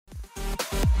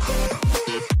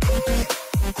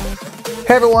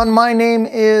Hey everyone, my name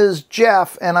is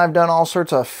Jeff and I've done all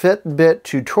sorts of Fitbit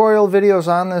tutorial videos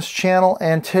on this channel,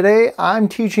 and today I'm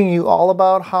teaching you all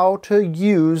about how to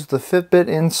use the Fitbit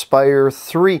Inspire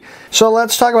 3. So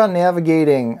let's talk about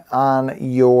navigating on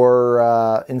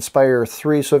your Inspire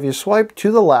 3. So if you swipe to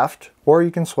the left, or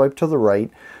you can swipe to the right,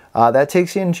 that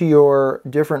takes you into your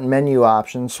different menu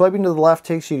options. Swiping to the left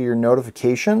takes you to your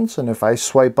notifications, and if I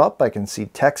swipe up, I can see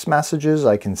text messages,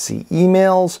 I can see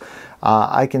emails,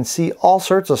 I can see all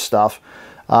sorts of stuff.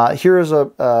 Here is a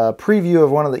preview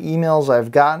of one of the emails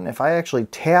I've gotten. If I actually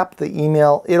tap the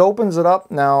email, it opens it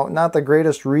up. Now, not the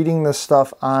greatest reading this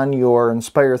stuff on your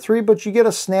Inspire 3, but you get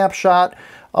a snapshot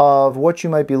of what you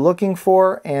might be looking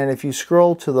for, and if you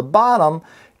scroll to the bottom,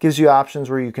 gives you options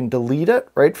where you can delete it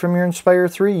right from your Inspire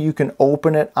 3, you can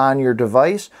open it on your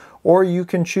device, or you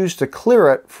can choose to clear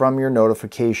it from your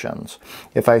notifications.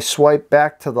 If I swipe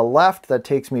back to the left, that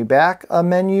takes me back a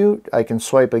menu. I can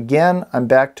swipe again, I'm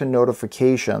back to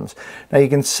notifications. Now you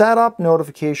can set up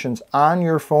notifications on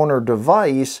your phone or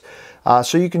device,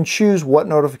 so you can choose what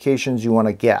notifications you want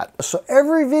to get. So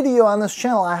every video on this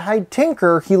channel, I hide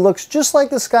Tinker. He looks just like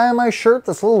this guy on my shirt,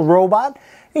 this little robot.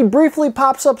 He briefly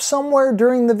pops up somewhere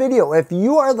during the video. If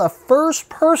you are the first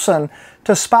person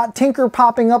to spot Tinker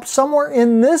popping up somewhere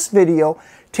in this video,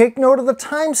 take note of the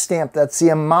timestamp. That's the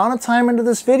amount of time into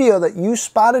this video that you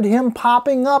spotted him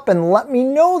popping up, and let me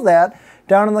know that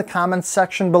down in the comments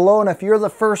section below. And if you're the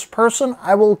first person,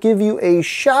 I will give you a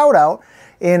shout out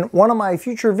in one of my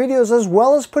future videos, as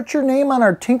well as put your name on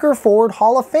our Tinker Forward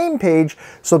Hall of Fame page.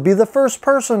 So be the first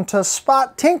person to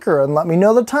spot Tinker and let me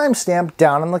know the timestamp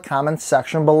down in the comments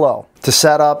section below. To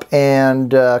set up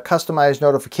and customize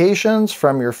notifications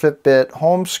from your Fitbit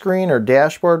home screen or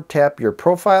dashboard, tap your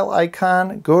profile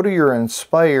icon, go to your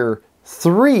Inspire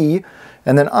 3,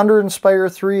 and then under Inspire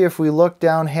 3, if we look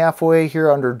down halfway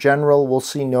here under General, we'll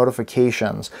see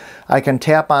Notifications. I can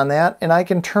tap on that and I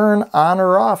can turn on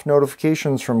or off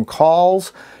notifications from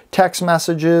calls, text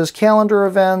messages, calendar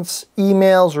events,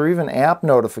 emails, or even app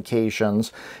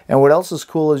notifications. And what else is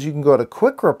cool is you can go to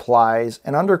Quick Replies,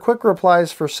 and under Quick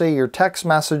Replies for, say, your text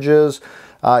messages,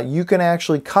 you can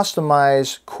actually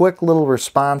customize quick little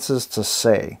responses to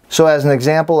say. So as an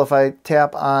example, if I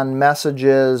tap on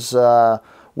messages,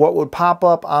 what would pop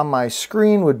up on my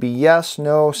screen would be yes,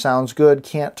 no, sounds good,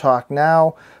 can't talk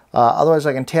now. Otherwise,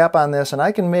 I can tap on this and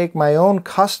I can make my own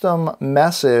custom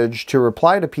message to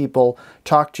reply to people,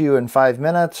 talk to you in 5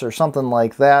 minutes or something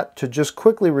like that, to just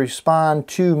quickly respond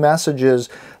to messages.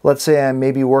 Let's say I'm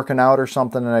maybe working out or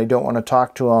something and I don't want to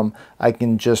talk to them, I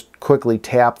can just quickly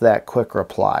tap that quick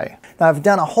reply. Now, I've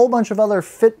done a whole bunch of other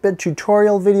Fitbit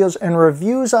tutorial videos and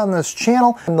reviews on this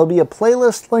channel, and there'll be a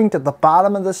playlist linked at the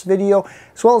bottom of this video,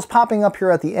 as well as popping up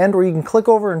here at the end, where you can click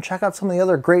over and check out some of the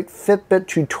other great Fitbit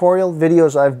tutorial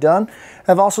videos I've done.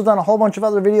 I've also done a whole bunch of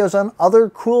other videos on other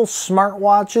cool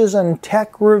smartwatches and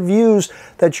tech reviews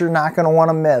that you're not going to want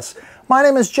to miss. My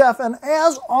name is Jeff, and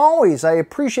as always, I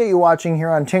appreciate you watching here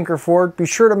on Tinker Forward. Be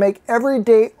sure to make every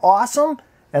day awesome,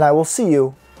 and I will see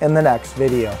you in the next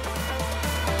video.